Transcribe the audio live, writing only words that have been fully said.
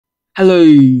Hello,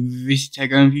 this is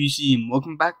teddygaming and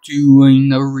welcome back to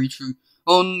another read-through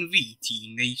on the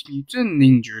Teenage Mutant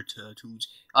Ninja Turtles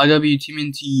IW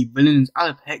tmnt Villains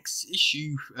Alopex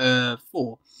issue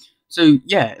 4. So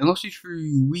yeah, in last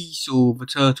through we saw the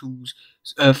Turtles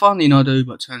find Leonardo,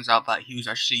 but turns out that he was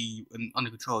actually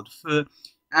under control of the foot.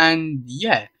 And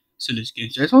yeah, so let's get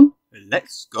into this one.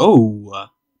 Let's go.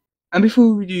 And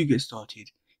before we do get started,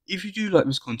 if you do like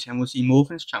this content and want to see more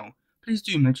from this channel, please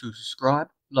do make sure to subscribe,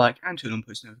 like, and turn on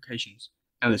post notifications.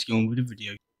 Now let's get on with the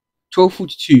video.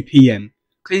 12:42 PM.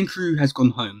 Clean crew has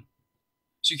gone home.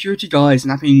 Security guy is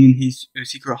napping in his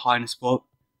secret hiding spot,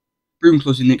 broom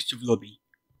closet next to the lobby.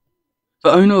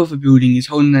 The owner of the building is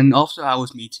holding an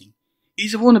after-hours meeting.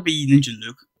 He's a wannabe ninja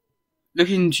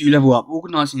looking to level up,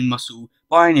 organising muscle,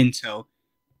 buying intel.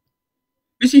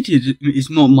 This idiot is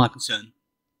not my concern.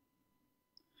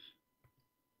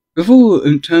 Before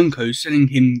turncoats selling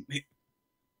him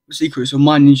the secrets of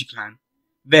my ninja clan,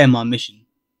 they're my mission.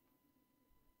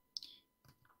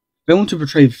 They want to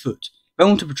betray the foot. They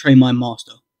want to betray my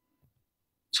master.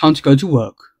 Time to go to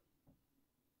work.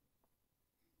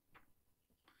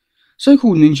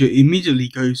 So-called ninja immediately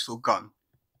goes for a gun.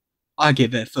 I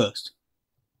get there first.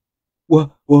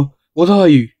 What are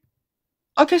you?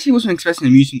 I guess he wasn't expecting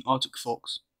a mutant Arctic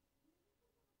fox.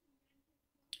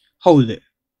 Hold it.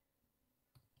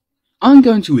 I'm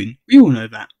going to win. We all know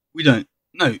that. We don't.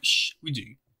 No, shh, we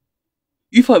do.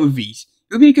 You fight with these.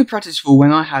 It'll be a good practice for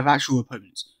when I have actual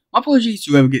opponents. My apologies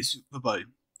to whoever gets the bow.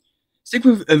 Stick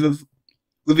with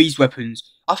these weapons.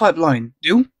 I fight blind.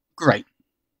 Deal? Great.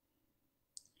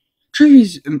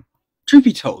 Truth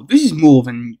be told, this is more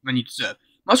than you deserve.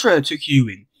 Master took you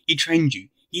in. He trained you.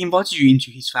 He invited you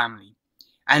into his family.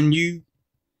 And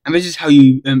this is how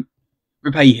you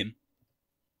repay him.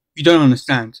 You don't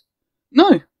understand.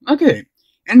 No, I get it.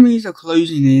 Enemies are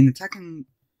closing in,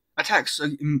 attacks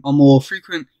are more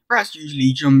frequent, rats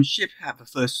usually jump ship at the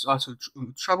first sight of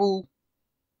trouble.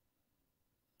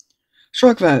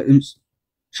 Strike that,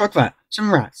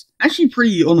 some rats, actually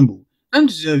pretty honourable, don't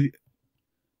deserve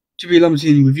to be lumped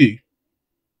in with you.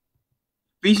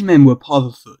 These men were part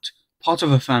of the foot, part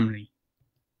of a family.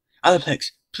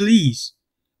 Alopex, please!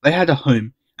 They had a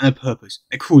home and a purpose,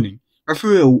 a calling. They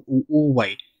threw it all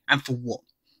away, and for what?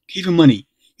 Keep the money.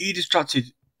 He's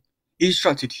distracted.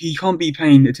 He can't be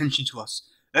paying attention to us.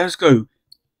 Let us go.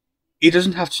 He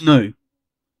doesn't have to know.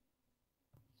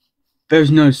 There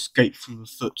is no escape from the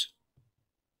foot.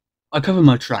 I cover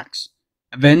my tracks,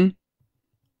 and then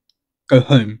go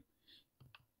home.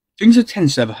 Things are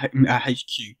tense at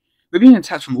HQ. We're being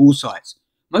attacked from all sides.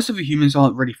 Most of the humans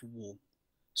aren't ready for war.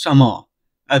 Some are.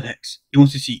 Alopex, he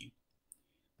wants to see you.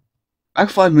 Back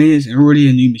 5 minutes and already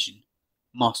a new mission.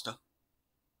 Master.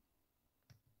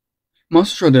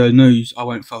 Master Shredder knows I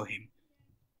won't fail him.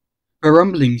 The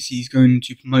rumblings he's going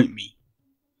to promote me.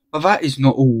 But that is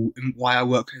not all why I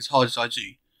work as hard as I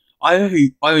do. I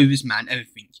owe this man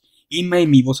everything. He made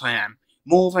me what I am,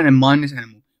 more than a mindless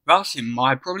animal. Without him,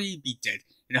 I'd probably be dead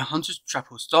in a hunter's trap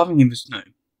or starving in the snow.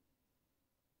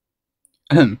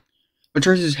 The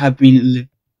traitors have been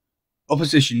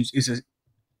oppositions is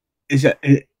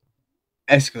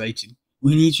escalating.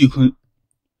 We need to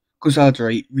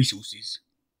consolidate resources.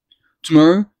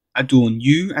 Tomorrow, at dawn,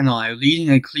 you and I are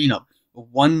leading a cleanup of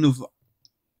one of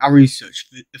our research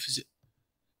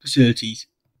facilities.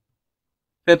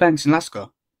 Fairbanks in Alaska.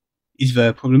 Is there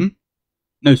a problem?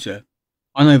 No, sir.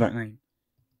 I know that name.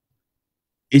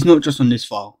 It's not just on this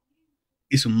file.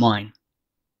 It's on mine.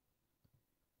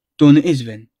 Dawn it is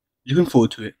then. Looking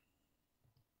forward to it.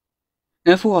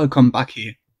 Never thought I'd come back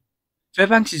here.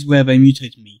 Fairbanks is where they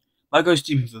mutated me, but I go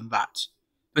deeper than that.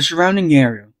 The surrounding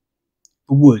area.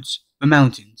 The woods. The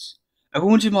mountains.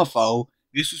 According to my file,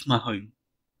 this was my home.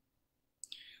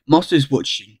 Master is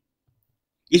watching.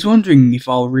 He's wondering if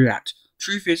I'll react.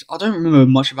 Truth is, I don't remember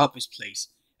much about this place.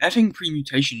 Everything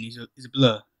pre-mutation is a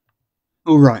blur.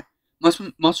 Alright,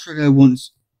 Master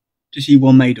wants to see what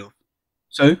I'm made of.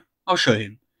 So, I'll show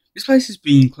him. This place has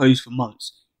been closed for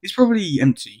months. It's probably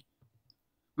empty.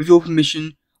 With your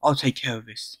permission, I'll take care of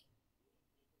this.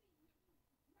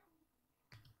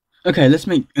 Okay, let's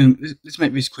make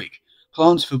this quick.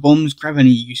 Plants for bombs, grab any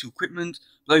useful equipment,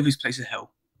 blow this place to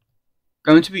hell.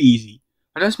 Going to be easy.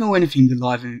 I don't smell anything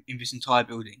alive in this entire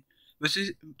building.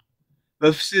 The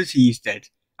facility is dead.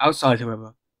 Outside,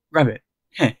 however. Rabbit.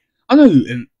 Heh. I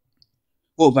know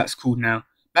what that's called now.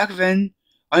 Back then,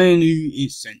 I only knew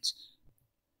its scent.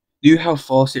 Knew how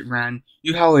fast it ran.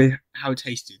 Knew how it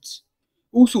tasted.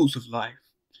 All sorts of life.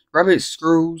 Rabbits,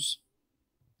 squirrels.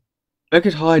 They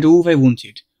could hide all they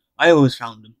wanted. I always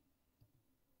found them.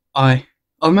 I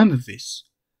remember this.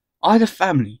 I had a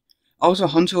family. I was a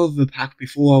hunter of the pack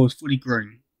before I was fully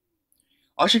grown.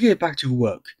 I should get back to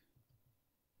work.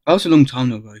 That was a long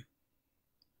time ago.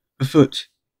 The foot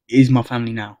is my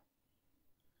family now.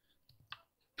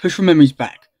 Push your memories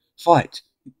back. Fight.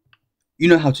 You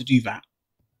know how to do that.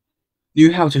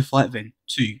 Knew how to fight then,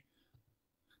 too.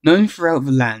 Known throughout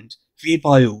the land, feared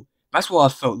by all. That's what I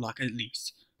felt like, at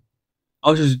least. I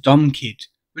was just a dumb kid.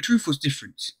 The truth was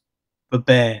different. The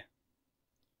bear.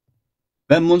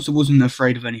 That monster wasn't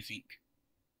afraid of anything.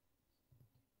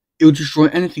 It would destroy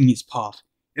anything in its path.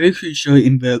 Every creature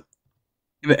in the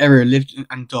area lived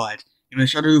and died in the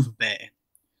shadow of a bear.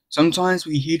 Sometimes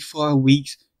we hid for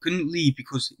weeks, couldn't leave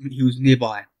because he was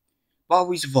nearby. But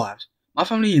we survived. My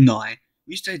family and I,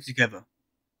 we stayed together.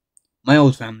 My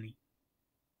old family.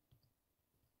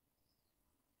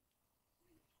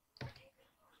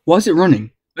 Why is it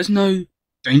running? There's no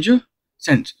danger?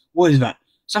 Scent. What is that?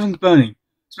 Something burning.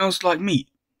 Smells like meat.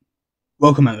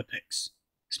 Welcome, alopex.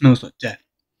 Smells like death.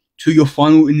 To your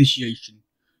final initiation.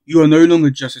 You are no longer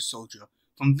just a soldier.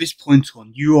 From this point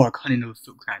on, you are a cunning of the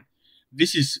Foot Clan.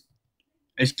 This is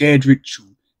a scared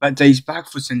ritual that dates back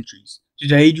for centuries.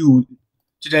 Today you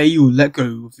will let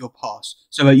go of your past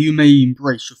so that you may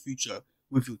embrace your future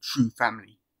with your true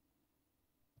family.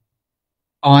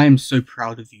 I am so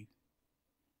proud of you.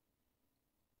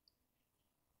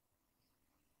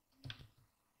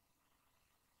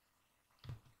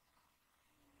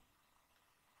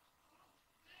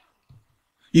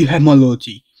 You have my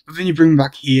loyalty, but then you bring me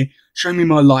back here, show me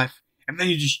my life, and then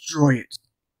you destroy it.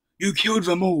 You killed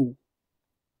them all.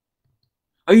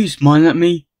 Are you smiling at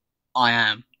me? I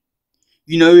am.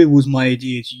 You know it was my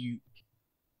idea to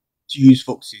use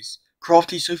foxes.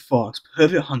 Crafty so fast,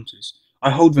 perfect hunters. I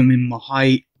hold them in my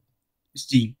high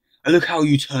esteem. And look how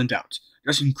you turned out.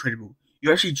 That's incredible. You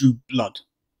actually drew blood.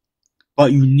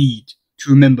 But you need to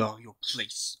remember your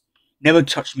place. Never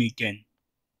touch me again.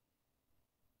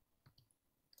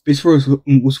 This forest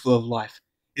was full of life.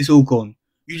 It's all gone.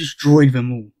 You destroyed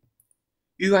them all.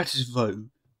 You act as though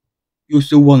you're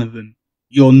still one of them.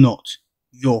 You're not.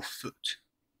 Your foot.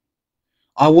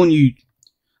 I want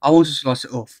to slice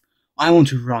it off. I want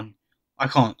to run. I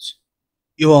can't.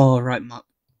 You are right,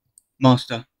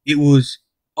 Master. It was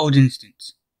odd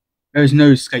instinct. There is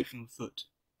no escape from the foot.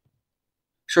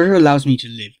 Shredder allows me to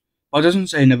live, but doesn't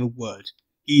say another word.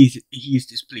 He is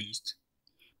displeased.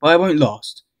 But I won't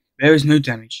last. There is no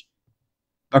damage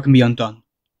that can be undone.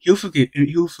 He'll forgive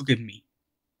me.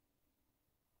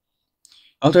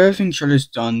 After everything Shredder's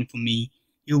done for me,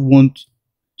 he'll want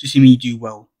to see me do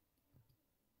well.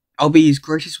 I'll be his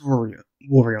greatest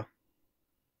warrior.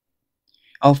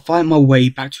 I'll fight my way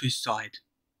back to his side.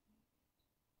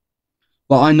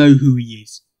 But I know who he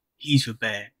is. He's the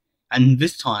bear. And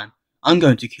this time, I'm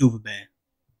going to kill the bear.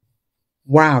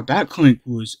 Wow, that comic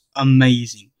was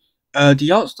amazing.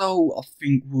 The art style, I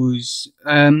think, was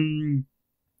a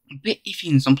bit iffy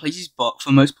in some places, but for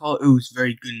the most part, it was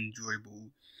very good and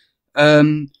enjoyable.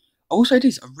 I will say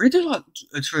this, I really like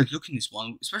to look in this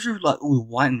one, especially with like all the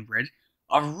white and red.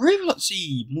 I really like to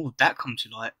see more of that come to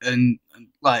light, and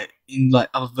like in like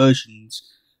other versions.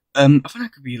 I think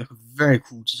that could be like a very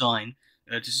cool design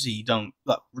to see done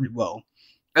like really well.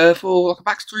 For like a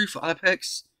backstory for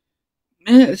alopex,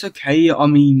 yeah, it's okay. I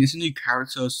mean, it's a new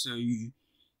character, so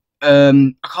I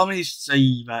can't really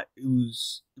say that it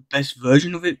was the best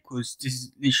version of it because this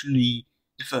is literally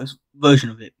the first version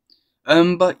of it.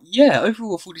 But yeah,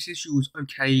 overall I thought this issue was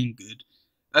okay and good.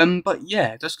 But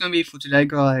yeah, that's gonna be it for today,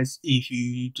 guys. If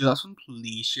you do like something,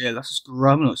 please share, like,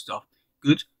 subscribe, and all that stuff.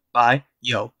 Goodbye,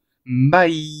 yo,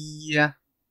 bye.